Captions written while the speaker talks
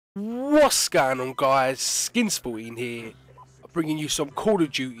What's going on, guys? Skins14 here, bringing you some Call of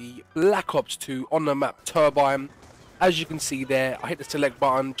Duty Black Ops 2 on the map Turbine. As you can see there, I hit the select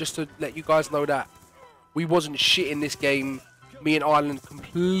button just to let you guys know that we wasn't shit in this game. Me and Ireland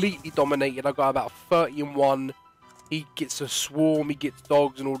completely dominated. I got about 30-1. He gets a swarm, he gets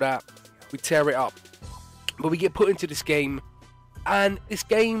dogs and all that. We tear it up. But we get put into this game, and this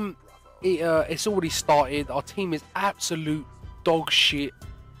game, it's already started. Our team is absolute dog shit,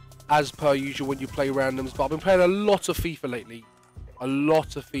 as per usual when you play randoms. But I've been playing a lot of FIFA lately. A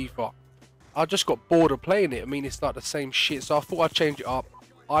lot of FIFA. I just got bored of playing it. I mean, it's like the same shit. So I thought I'd change it up.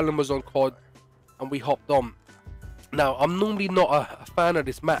 Ireland was on CoD, and we hopped on. Now, I'm normally not a fan of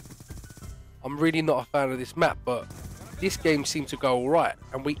this map. I'm really not a fan of this map. But this game seemed to go alright.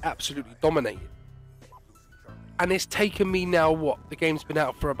 And we absolutely dominated. And it's taken me now, what? The game's been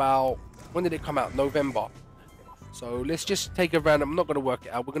out for about... When did it come out? November. So let's just take a random, I'm not going to work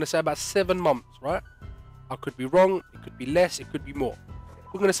it out, we're going to say about 7 months, right? I could be wrong, it could be less, it could be more.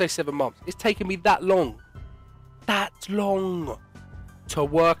 We're going to say 7 months. It's taken me that long to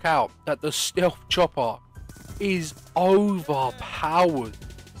work out that the stealth chopper is overpowered.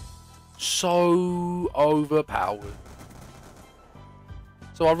 So overpowered.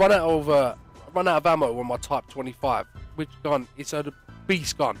 So I run out of ammo on my Type 25. Which gun? It's a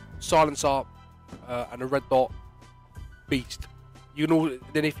beast gun. Silencer and a red dot. Beast. You know,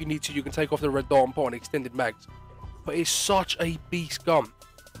 then if you need to, you can take off the red dot and put on extended mags. But it's such a beast gun,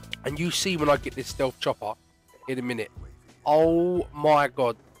 and you see when I get this stealth chopper in a minute. Oh my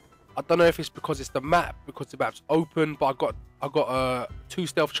god! I don't know if it's because it's the map, because the map's open, but I got 2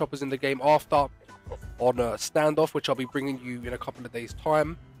 stealth choppers in the game after on a standoff, which I'll be bringing you in a couple of days'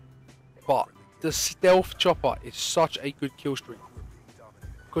 time. But the stealth chopper is such a good kill streak,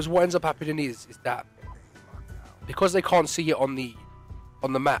 because what ends up happening is that, because they can't see it on the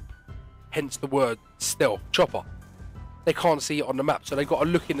map, hence the word stealth chopper, they can't see it on the map, so they got to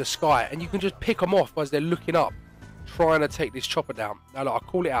look in the sky, and you can just pick them off as they're looking up, trying to take this chopper down. Now look, I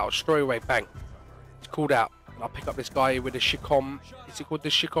call it out straight away, bang, it's called out, and I pick up this guy with the Shicom. Is it called the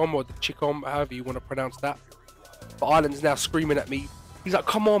Shicom or the Chicom, however you want to pronounce that? But Ireland's now screaming at me. He's like,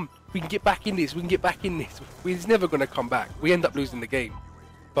 come on, we can get back in this, we can get back in this. He's never going to come back. We end up losing the game.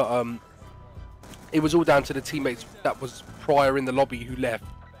 But it was all down to the teammates that was prior in the lobby who left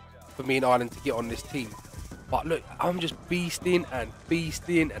for me and Ireland to get on this team. But look, I'm just beasting, and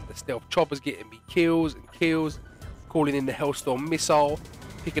the stealth chopper's getting me kills and kills, calling in the Hellstorm missile,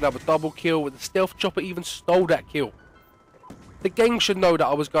 picking up a double kill, with the stealth chopper even stole that kill. The game should know that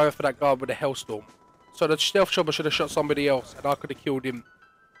I was going for that guy with the Hellstorm, so the stealth chopper should have shot somebody else, and I could have killed him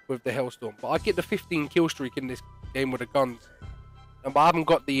with the Hellstorm. But I get the 15 kill streak in this game with the guns, and I haven't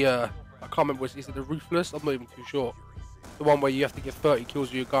got the I can't remember, is it the Ruthless? I'm not even too sure. The one where you have to get 30 kills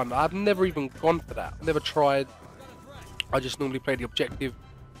with your gun. I've never even gone for that. I've never tried. I just normally play the objective.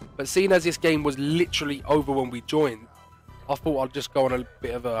 But seeing as this game was literally over when we joined, I thought I'd just go on a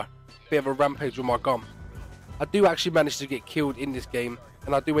bit of a rampage with my gun. I do actually manage to get killed in this game,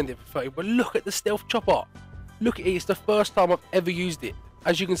 and I do end it for 30. But look at the stealth chopper. Look at it. It's the first time I've ever used it.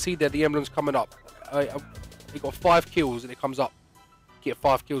 As you can see there, the emblem's coming up. It got 5 kills, and it comes up. Get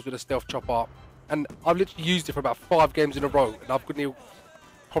 5 kills with a stealth chopper, and I've literally used it for about 5 games in a row, and I've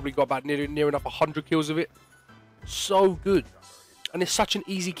probably got about near enough 100 kills of it. So good, and it's such an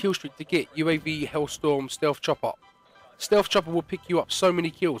easy kill streak to get. UAV, Hellstorm, stealth chopper. Stealth chopper will pick you up so many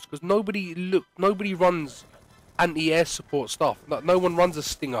kills, because nobody runs anti-air support stuff. No one runs a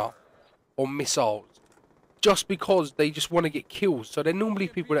Stinger or missiles, just because they just want to get kills. So they're normally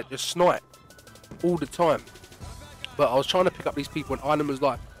people that just snipe all the time. But I was trying to pick up these people, and Ireland was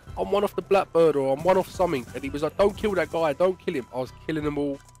like, I'm one off the Blackbird, or I'm one off something. And he was like, don't kill that guy, don't kill him. I was killing them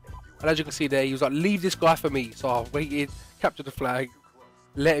all. And as you can see there, he was like, leave this guy for me. So I waited, captured the flag,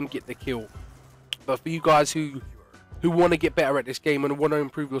 let him get the kill. But for you guys who want to get better at this game and want to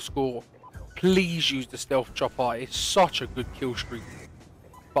improve your score, please use the stealth chopper. It's such a good kill streak.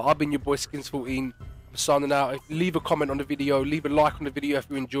 But I've been your boy Skins14. I'm signing out. Leave a comment on the video, leave a like on the video if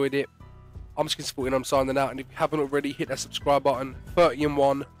you enjoyed it. I'm Skins14, I'm signing out, and if you haven't already, hit that subscribe button.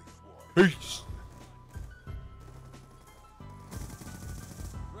 30-1. Peace.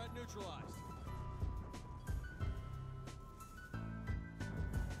 Threat neutralized.